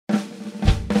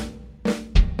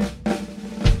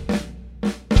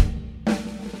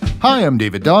Hi, I'm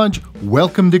David Dodge.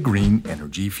 Welcome to Green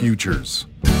Energy Futures.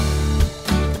 There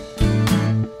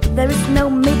is no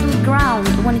middle ground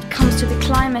when it comes to the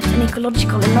climate and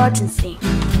ecological emergency.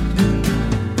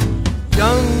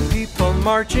 Young people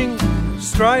marching,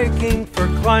 striking for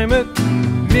climate.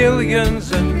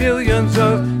 Millions and millions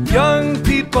of young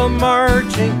people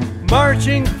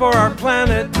marching for our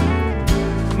planet,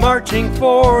 marching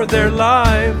for their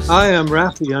lives. Hi, I'm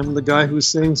Rafi. I'm the guy who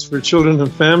sings for children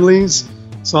and families,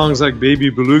 songs like Baby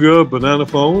Beluga, Banana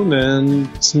Phone, and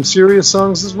some serious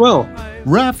songs as well.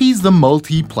 Rafi's the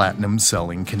multi-platinum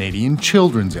selling Canadian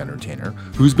children's entertainer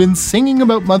who's been singing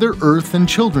about Mother Earth and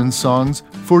children's songs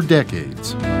for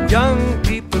decades. Young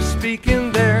people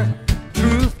speaking their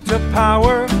truth to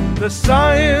power. The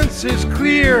science is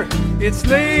clear. It's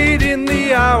late in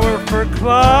the hour for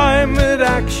climate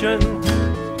action,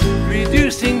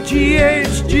 reducing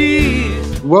GHGs.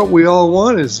 What we all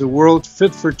want is a world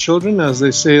fit for children, as they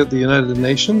say at the United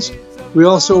Nations. We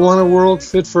also want a world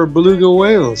fit for beluga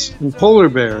whales and polar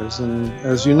bears. And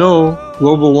as you know,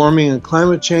 global warming and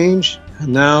climate change, and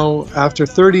now after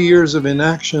 30 years of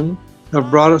inaction, have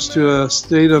brought us to a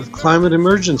state of climate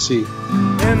emergency.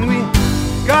 And we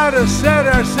gotta set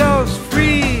ourselves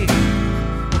free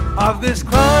of this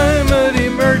climate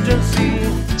emergency.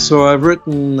 So I've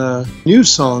written a new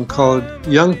song called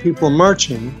Young People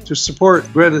Marching to support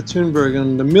Greta Thunberg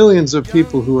and the millions of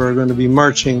people who are going to be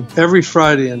marching every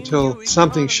Friday until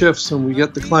something shifts and we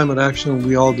get the climate action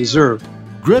we all deserve.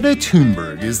 Greta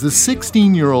Thunberg is the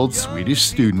 16-year-old Swedish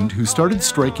student who started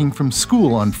striking from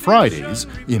school on Fridays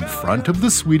in front of the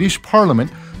Swedish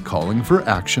Parliament, calling for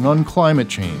action on climate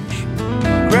change.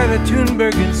 Greta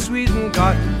Thunberg in Sweden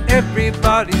got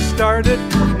everybody started.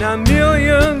 Now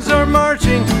millions are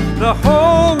marching the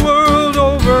whole world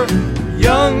over.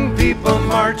 Young people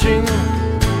marching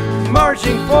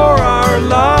for our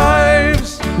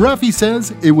lives. Rafi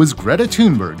says it was Greta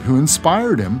Thunberg who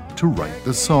inspired him to write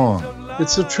the song.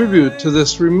 It's a tribute to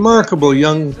this remarkable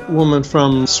young woman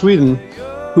from Sweden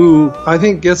who I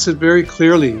think gets it very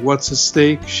clearly what's at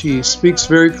stake. She speaks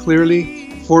very clearly,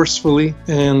 forcefully,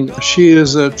 and she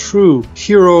is a true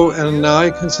hero, and I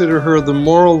consider her the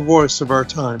moral voice of our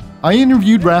time. I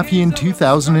interviewed Rafi in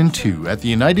 2002 at the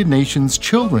United Nations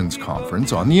Children's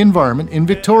Conference on the Environment in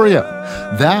Victoria.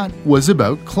 That was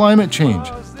about climate change,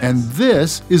 and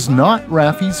this is not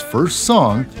Rafi's first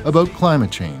song about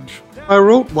climate change. I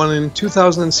wrote one in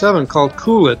 2007 called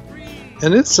Cool It,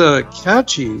 and it's a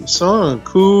catchy song.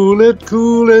 Cool it,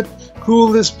 cool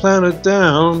this planet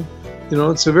down. You know,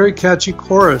 it's a very catchy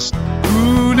chorus.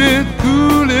 Cool it,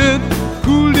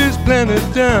 cool this planet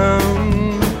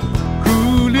down.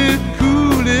 Cool it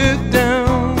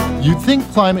down. You'd think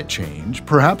climate change,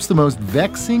 perhaps the most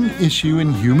vexing issue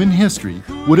in human history,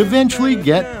 would eventually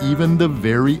get even the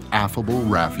very affable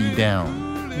Rafi down.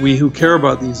 We who care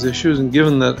about these issues, and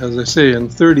given that, as I say, in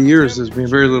 30 years there's been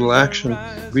very little action,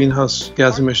 greenhouse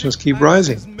gas emissions keep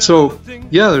rising. So,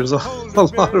 yeah, there's a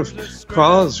lot of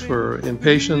cause for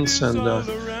impatience and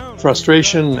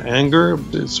frustration, anger.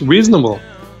 It's reasonable.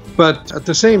 But at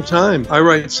the same time, I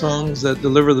write songs that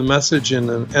deliver the message in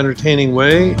an entertaining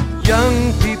way.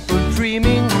 Young people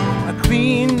dreaming a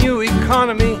clean new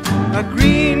economy, a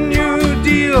green new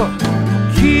deal,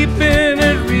 keeping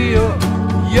it real.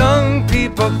 Young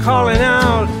people calling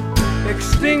out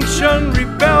Extinction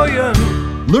Rebellion.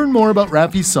 Learn more about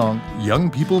Rafi's song, Young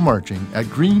People Marching, at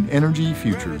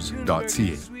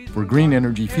greenenergyfutures.ca. For Green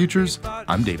Energy Futures,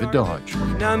 I'm David Dodge.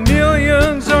 Now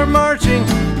millions are marching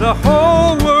the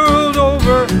whole world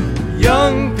over.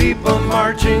 Young people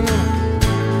marching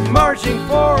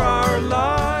for our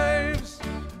lives.